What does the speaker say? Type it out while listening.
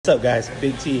What's up, guys?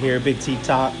 Big T here, Big T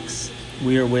Talks.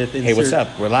 We are with Hey, what's up?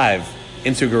 We're live.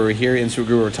 Insuguru here,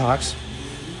 Insuguru Talks.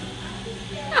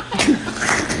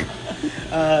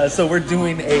 So we're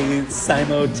doing a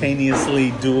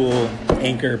simultaneously dual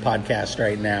anchor podcast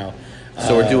right now.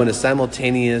 So we're doing a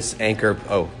simultaneous anchor.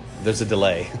 Oh, there's a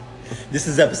delay. This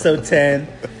is episode 10.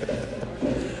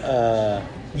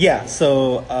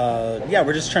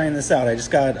 We're just trying this out. I just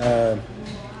got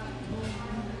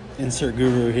Insert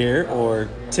Guru here, or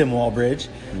Tim Walbridge,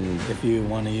 if you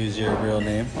want to use your real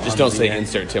name. Just don't say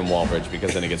insert Tim Walbridge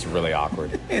because then it gets really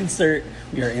awkward.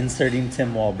 We are inserting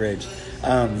Tim Walbridge.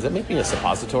 Does that make me a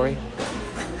suppository?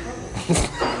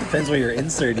 Depends where you're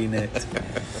inserting it.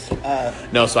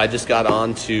 No, so I just got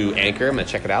on to Anchor. I'm going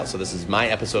to check it out. So this is my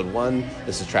episode 1.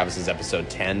 This is Travis's episode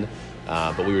 10.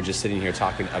 But we were just sitting here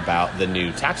talking about the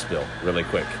new tax bill really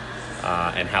quick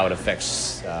and how it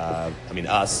affects,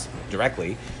 us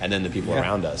directly, and then the people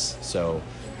around us. So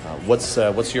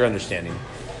what's your understanding?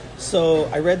 So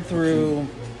I read through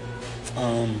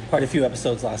quite a few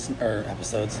episodes. I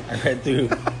read through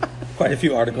quite a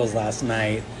few articles last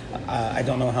night. I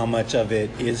don't know how much of it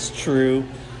is true,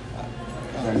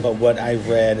 but what I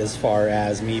read, as far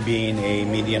as me being a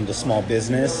medium to small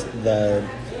business, the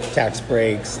tax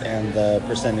breaks and the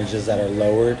percentages that are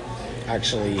lowered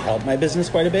actually help my business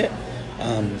quite a bit.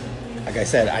 Like I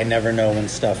said, I never know when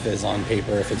stuff is on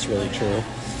paper if it's really true.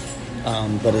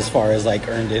 But as far as like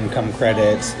earned income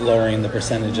credits, lowering the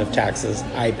percentage of taxes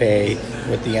I pay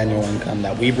with the annual income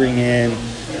that we bring in,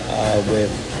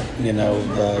 with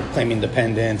the claiming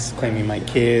dependents, claiming my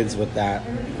kids with that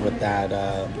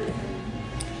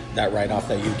write-off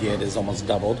that you get is almost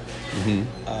doubled.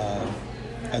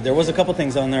 There was a couple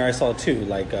things on there I saw too,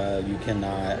 like you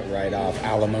cannot write off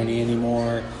alimony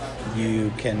anymore.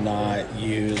 You cannot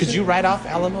use... Could you write off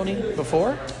alimony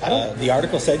before? The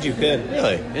article said you could.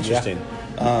 Really? Interesting.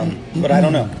 Yeah. But I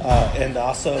don't know. And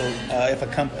also,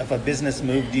 if a business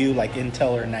moved you, like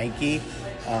Intel or Nike,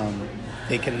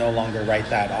 they can no longer write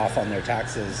that off on their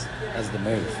taxes as the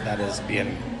move. That is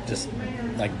being just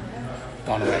like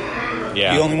gone away.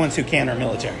 Yeah. The only ones who can are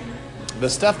military. The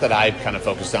stuff that I kind of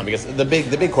focused on, because the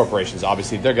big corporations,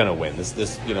 obviously they're going to win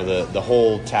the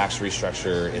whole tax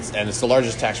restructure. It's the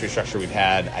largest tax restructure we've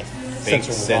had, I think,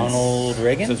 since Ronald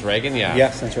Reagan. Since Reagan, yeah.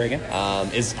 Yeah, since Reagan.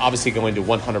 Is obviously going to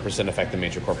 100% affect the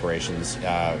major corporations.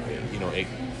 It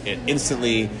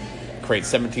instantly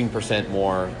creates 17%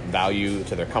 more value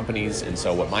to their companies, and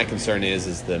so what my concern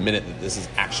is the minute that this is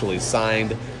actually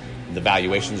signed, the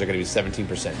valuations are going to be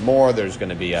 17% more. There's going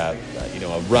to be a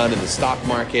run in the stock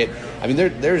market. I mean,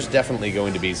 there's definitely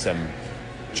going to be some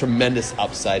tremendous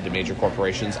upside to major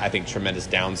corporations. I think tremendous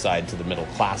downside to the middle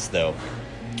class, though.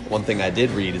 One thing I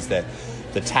did read is that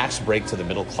the tax break to the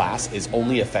middle class is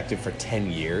only effective for 10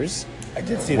 years. I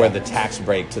did see where that. the tax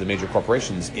break to the major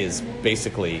corporations is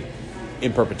basically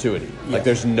in perpetuity. Yeah. Like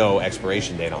there's no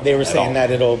expiration date on it. They were saying that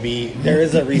there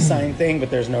is a re-sign thing,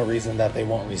 but there's no reason that they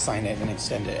won't re-sign it and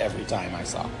extend it every time I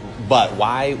saw. But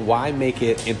why make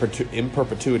it in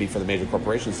perpetuity for the major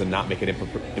corporations and not make it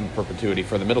in perpetuity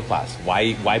for the middle class?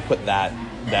 Why put that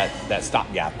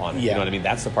stopgap on it? Yeah. You know what I mean?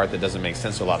 That's the part that doesn't make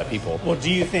sense to a lot of people. Well, do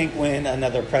you think when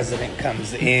another president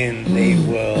comes in, they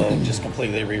will just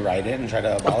completely rewrite it and try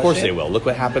to abolish it? Of course they will. Look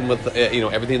what happened with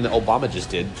everything that Obama just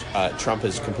did. Trump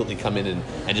has completely come in and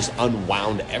just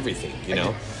unwound everything.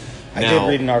 I did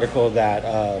read an article that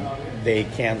they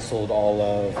canceled all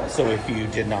of. So if you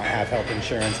did not have health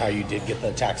insurance, how you did get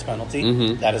the tax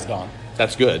penalty, that is gone.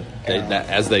 That's good,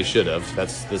 as they should have.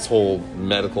 This whole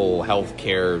medical health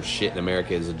care shit in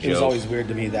America is a joke. It was always weird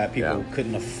to me that people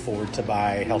couldn't afford to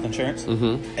buy health insurance.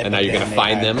 And now you're going to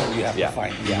find them? You have to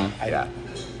find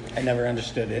I never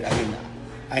understood it. I mean,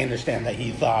 I understand that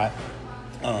he thought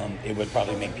it would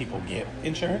probably make people get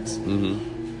insurance,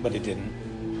 but it didn't.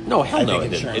 No, hell no, it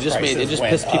didn't. It just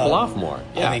pissed people off more.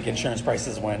 Yeah. I think insurance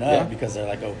prices went up because they're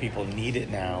like, oh, people need it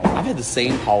now. I've had the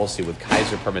same policy with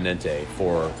Kaiser Permanente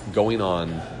for going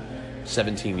on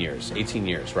 17 years, 18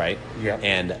 years, right? Yeah.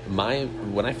 And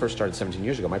when I first started 17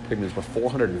 years ago, my premiums were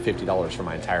 $450 for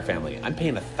my entire family. I'm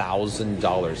paying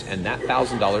 $1,000, and that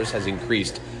 $1,000 has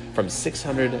increased from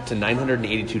 $600 to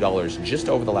 $982 just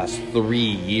over the last 3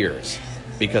 years.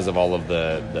 Because of all of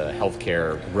the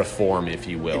healthcare reform, if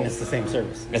you will. And it's the same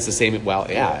service. It's the same. Well,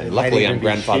 yeah. Luckily, I'm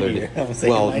grandfathered.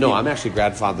 I'm actually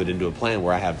grandfathered into a plan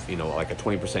where I have, like a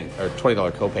 20% or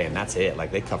 $20 copay, and that's it.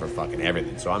 Like they cover fucking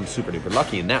everything. So I'm super duper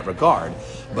lucky in that regard.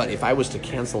 But if I was to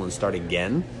cancel and start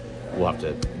again, we'll have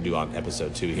to do on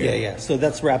episode 2 here. Yeah. So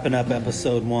that's wrapping up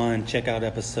episode 1. Check out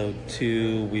episode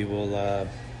 2. We will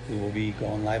be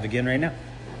going live again right now.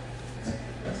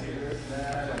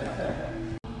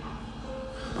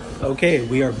 Okay,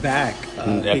 we are back.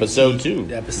 Episode 2.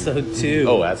 Episode 2.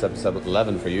 Oh, that's episode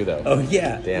 11 for you, though. Oh,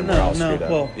 yeah. Damn, we're all screwed up.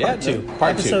 Well, part 2.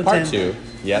 Part 2. Episode Part 10. 2.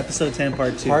 Yeah. Episode 10,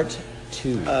 part 2. Part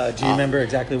 2. Do you remember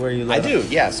exactly where you I lived?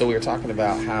 do, yeah. So we were talking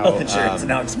about how Health insurance and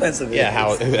how expensive it yeah,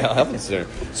 is. how health insurance.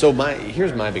 So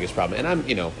here's my biggest problem, and I'm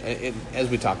as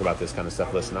we talk about this kind of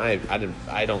stuff. Listen,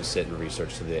 I don't sit and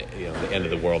research to the the end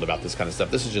of the world about this kind of stuff.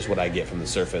 This is just what I get from the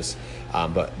surface.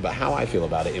 But how I feel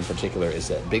about it in particular is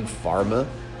that big pharma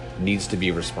needs to be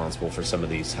responsible for some of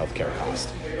these healthcare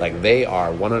costs. Like they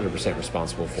are 100%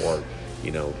 responsible for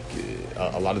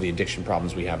a lot of the addiction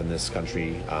problems we have in this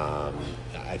country.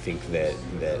 I think that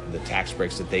the tax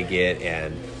breaks that they get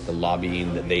and the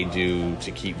lobbying that they do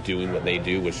to keep doing what they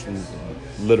do, which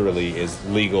literally is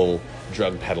legal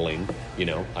drug peddling.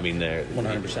 I mean, they're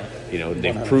 100%.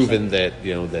 They've 100%. proven that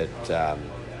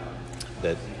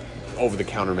that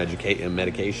over-the-counter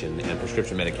medication and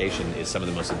prescription medication is some of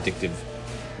the most addictive.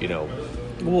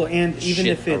 Well, and even shit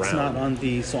if it's around. not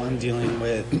on so I'm dealing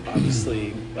with,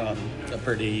 obviously, a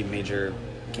pretty major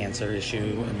cancer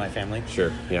issue in my family.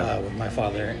 Sure, yeah. With my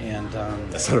father, and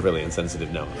That's not a really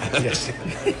insensitive no. yes.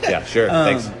 Yeah, sure.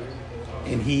 Thanks.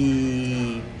 And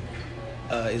he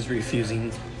is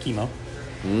refusing chemo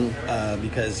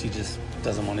because he just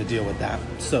doesn't want to deal with that.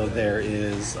 So there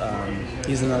is,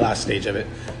 he's in the last stage of it.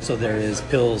 So there is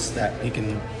pills that he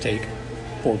can take,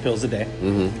 4 pills a day.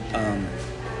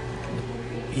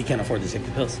 He can't afford to take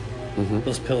the pills.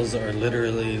 Those pills are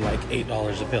literally like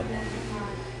 $8 a pill.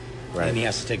 Right. And he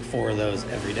has to take 4 of those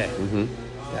every day.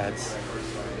 That's,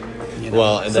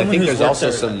 Well, and I someone think who's there's worked also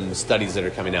there- some studies that are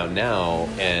coming out now,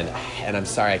 and I'm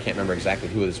sorry I can't remember exactly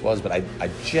who this was, but I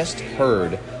just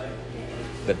heard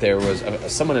that there was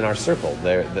someone in our circle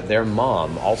that their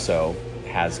mom also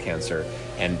has cancer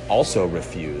and also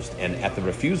refused, and at the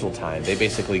refusal time they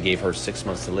basically gave her 6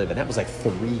 months to live, and that was like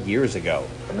 3 years ago.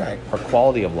 Right. Her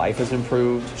quality of life has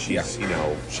improved. She's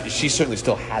she certainly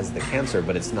still has the cancer,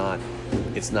 but it's not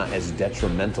as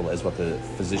detrimental as what the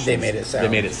physicians They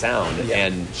made it sound. Yeah.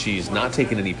 And she's not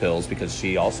taking any pills because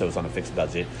she also is on a fixed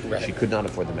budget. Right. She could not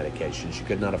afford the medication. She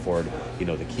could not afford the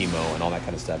chemo and all that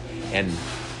kind of stuff. And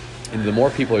the more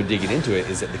people are digging into it,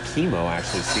 is that the chemo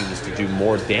actually seems to do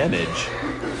more damage.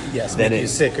 Yes, Then make you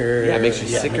sicker. Yeah, it makes you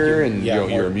Yeah, sicker, make you- and yeah, your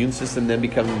more- immune system then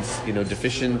becomes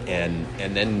deficient, and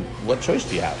then what choice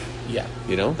do you have? Yeah,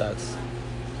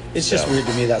 it's just So- weird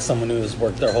to me that someone who has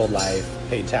worked their whole life,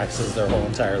 paid taxes their whole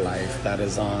entire life, that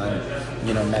is on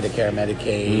Medicare,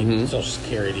 Medicaid, Social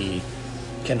Security,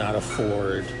 cannot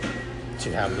afford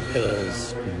to have the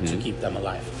pills to keep them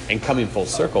alive. And coming full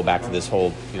circle back to this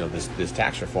whole, this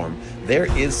tax reform, there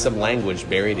is some language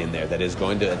buried in there that is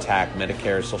going to attack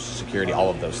Medicare, Social Security, all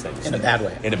of those things In a bad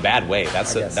way. In a bad way.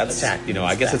 That's attack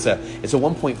I guess means it's a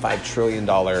 $1.5 trillion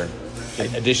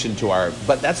addition to our,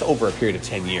 but that's over a period of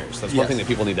 10 years. That's one Yes. thing that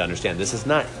people need to understand. This is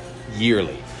not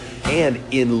yearly. And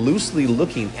in loosely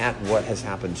looking at what has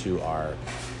happened to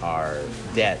our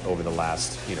debt over the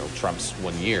last, Trump's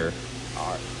 1 year,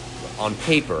 on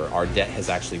paper, our debt has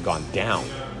actually gone down.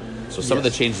 So some of the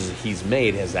changes that he's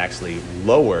made has actually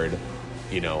lowered,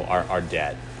 our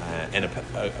debt. And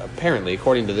apparently,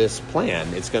 according to this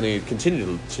plan, it's going to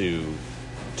continue to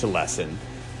lessen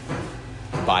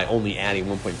by only adding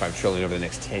 1.5 trillion over the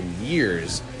next 10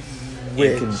 years,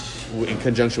 in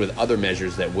conjunction with other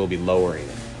measures that will be lowering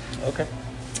it. Okay.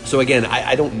 So again,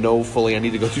 I don't know fully. I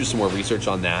need to go through some more research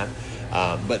on that.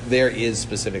 But there is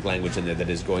specific language in there that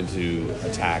is going to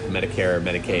attack Medicare,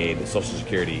 Medicaid, Social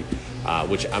Security,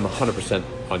 which I'm 100%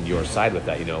 on your side with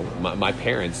that. My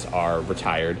parents are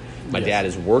retired. My Yes. dad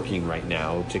is working right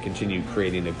now to continue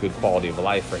creating a good quality of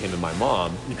life for him and my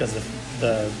mom. Because of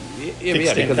the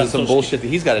Because income of some Social bullshit that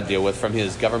he's got to deal with from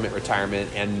his government retirement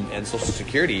and Social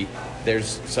Security.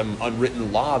 There's some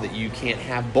unwritten law that you can't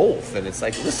have both. And it's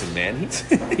like, listen, man,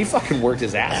 he fucking worked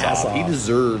his ass off. He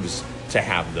deserves to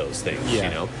have those things,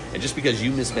 Yeah. And just because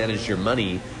you mismanaged your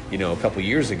money, a couple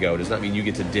years ago does not mean you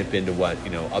get to dip into what,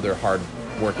 other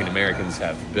hard-working Americans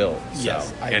have built. So,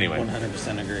 Yes, I anyway.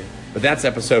 100% agree. But that's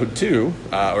episode 2,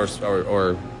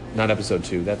 or not episode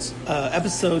 2, that's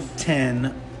Episode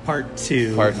 10, part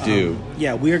 2. Part 2.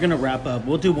 Yeah, we are going to wrap up.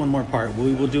 We'll do one more part.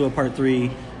 We will do a part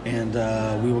 3, and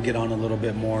we will get on a little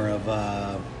bit more of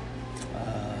a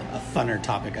funner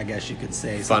topic, I guess you could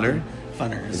say. Funner?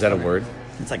 Funner. Is that a funner. word?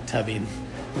 It's like tubbing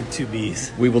with 2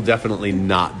 B's. We will definitely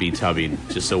not be tubbing,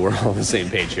 just so we're all on the same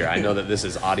page here. I know that this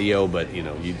is audio, but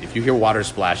if you hear water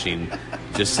splashing,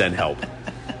 just send help.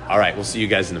 All right, we'll see you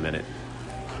guys in a minute.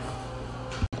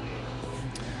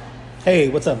 Hey,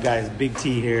 what's up, guys? Big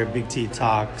T here. Big T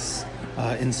Talks.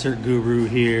 Insert guru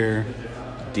here.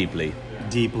 Deeply.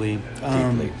 Deeply.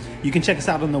 Deeply. You can check us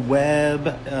out on the web,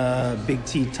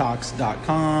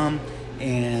 bigttalks.com.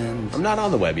 And I'm not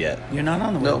on the web yet. You're not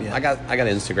on the web yet? I got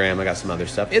Instagram. I got some other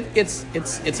stuff. It's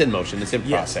in motion. It's in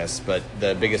process. Yes. But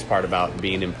the biggest part about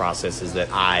being in process is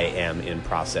that I am in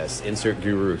process. Insert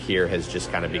Guru here has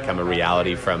just kind of become a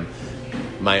reality from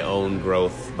my own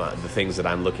growth, the things that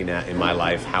I'm looking at in my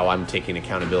life, how I'm taking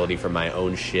accountability for my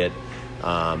own shit,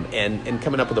 and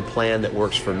coming up with a plan that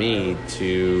works for me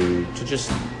to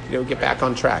just get back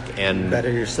on track and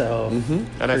better yourself.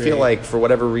 Mm-hmm. And I feel like for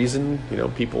whatever reason,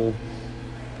 people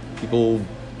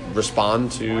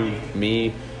respond to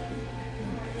me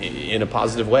in a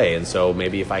positive way, and so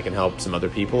maybe if I can help some other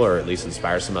people, or at least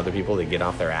inspire some other people to get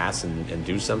off their ass and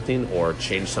do something, or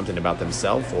change something about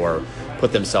themselves, or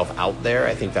put themselves out there,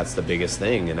 I think that's the biggest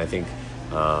thing. And I think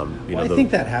I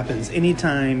think that happens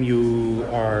anytime you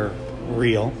are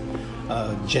real,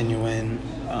 genuine,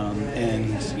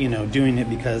 and doing it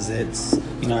because it's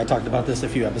I talked about this a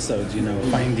few episodes,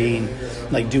 finding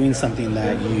doing something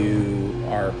that you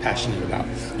are passionate about,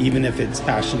 even if it's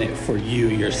passionate for you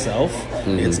yourself.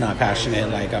 It's not passionate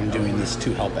like I'm doing this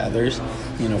to help others.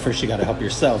 First you got to help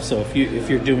yourself. So if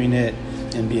you're doing it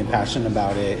and being passionate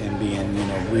about it and being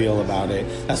real about it,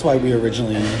 that's why we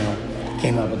originally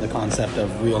came up with the concept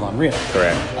of Real on Real.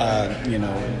 Correct.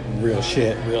 Real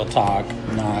shit, real talk.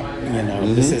 Not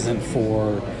this isn't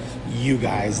for you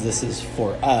guys, this is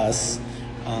for us.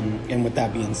 And with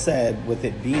that being said, with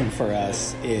it being for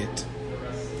us, it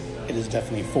is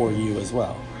definitely for you as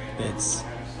well.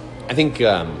 I think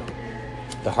the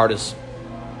hardest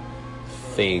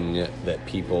thing that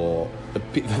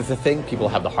the thing people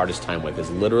have the hardest time with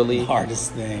is literally the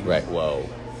hardest thing. Right. Whoa.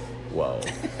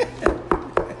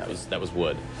 That was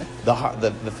wood.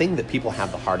 The thing that people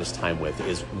have the hardest time with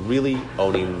is really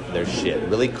owning their shit,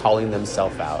 really calling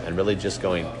themselves out, and really just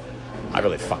going, I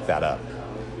really fucked that up.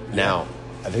 Now,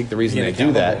 I think the reason they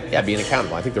do that, being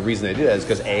accountable. I think the reason they do that is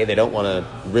because they don't want to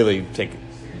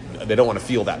they don't want to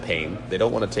feel that pain. They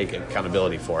don't want to take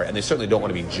accountability for it, and they certainly don't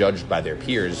want to be judged by their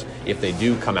peers if they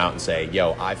do come out and say,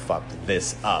 "Yo, I fucked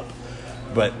this up."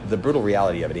 But the brutal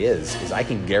reality of it is I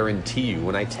can guarantee you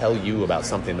when I tell you about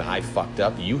something that I fucked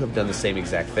up, you have done the same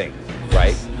exact thing,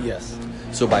 right? Yes.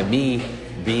 So by me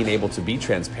being able to be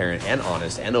transparent and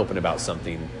honest and open about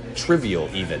something trivial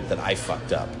even that I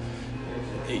fucked up,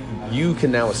 you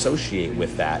can now associate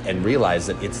with that and realize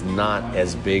that it's not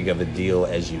as big of a deal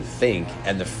as you think,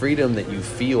 and the freedom that you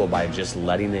feel by just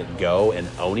letting it go and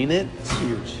owning it, it's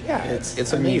huge. Yeah,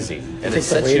 it's amazing. And it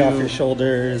takes the weight off your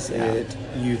shoulders. Yeah.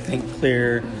 You think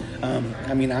clear.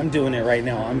 I'm doing it right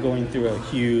now. I'm going through a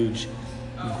huge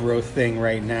growth thing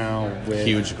right now.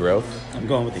 Huge growth? I'm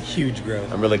going with a huge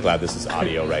growth. I'm really glad this is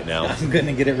audio right now. I'm going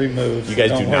to get it removed. You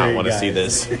guys do not want to see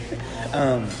this.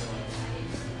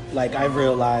 I've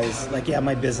realized,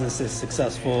 my business is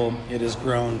successful. It has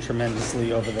grown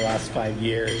tremendously over the last 5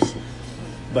 years.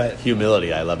 But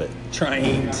humility, I love it.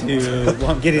 Trying to,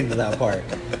 I'm getting to that part.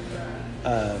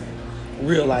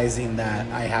 Realizing that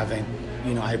I haven't,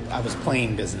 I was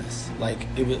playing business.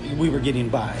 We were getting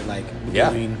by,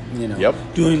 doing,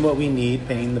 doing what we need,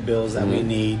 paying the bills that we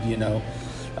need,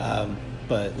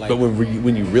 But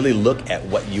when you really look at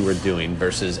what you were doing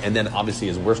versus, and then obviously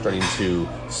as we're starting to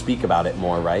speak about it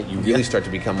more, right? You really start to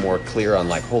become more clear on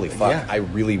holy fuck, I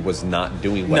really was not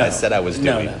doing what I said I was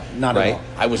doing. No, not right? at all.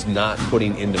 I was not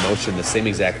putting into motion the same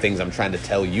exact things I'm trying to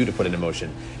tell you to put into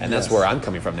motion. And that's where I'm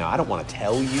coming from now. I don't want to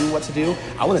tell you what to do.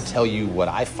 I want to tell you what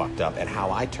I fucked up and how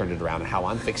I turned it around and how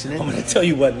I'm fixing it. I'm going to tell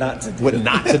you what not to do. What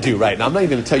not to do, right? Now I'm not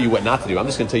even going to tell you what not to do. I'm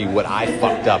just going to tell you what I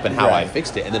fucked up and how I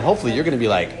fixed it. And then hopefully you're going to be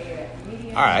like,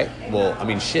 all right, well,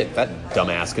 shit, that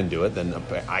dumbass can do it, then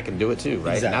I can do it too,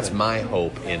 right? Exactly. And that's my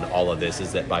hope in all of this,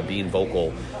 is that by being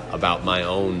vocal about my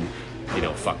own,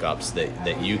 fuck-ups,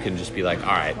 that you can just be like,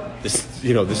 all right, this,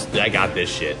 I got this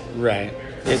shit. Right.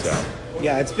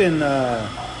 It's been,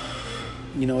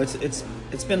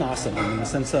 it's been awesome.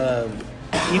 Since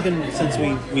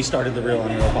we started the Real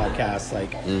on Real podcast,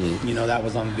 that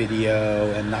was on video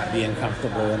and not being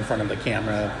comfortable in front of the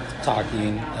camera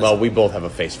talking. Well, we both have a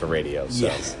face for radio, so.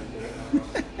 Yes.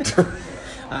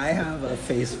 I have a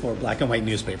face for black and white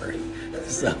newspaper,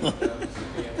 so.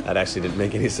 That actually didn't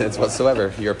make any sense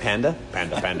whatsoever. You're a panda?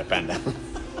 Panda.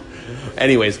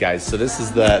 Anyways, guys, so this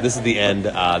is the end.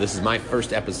 This is my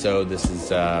first episode. This is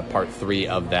part 3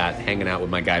 of that, hanging out with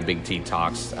my guy Big T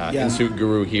Talks. Insert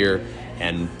Guru here.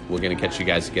 And we're going to catch you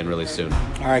guys again really soon.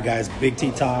 All right, guys. Big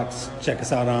T Talks. Check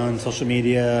us out on social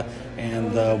media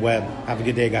and the web. Have a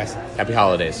good day, guys. Happy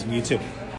holidays. You too.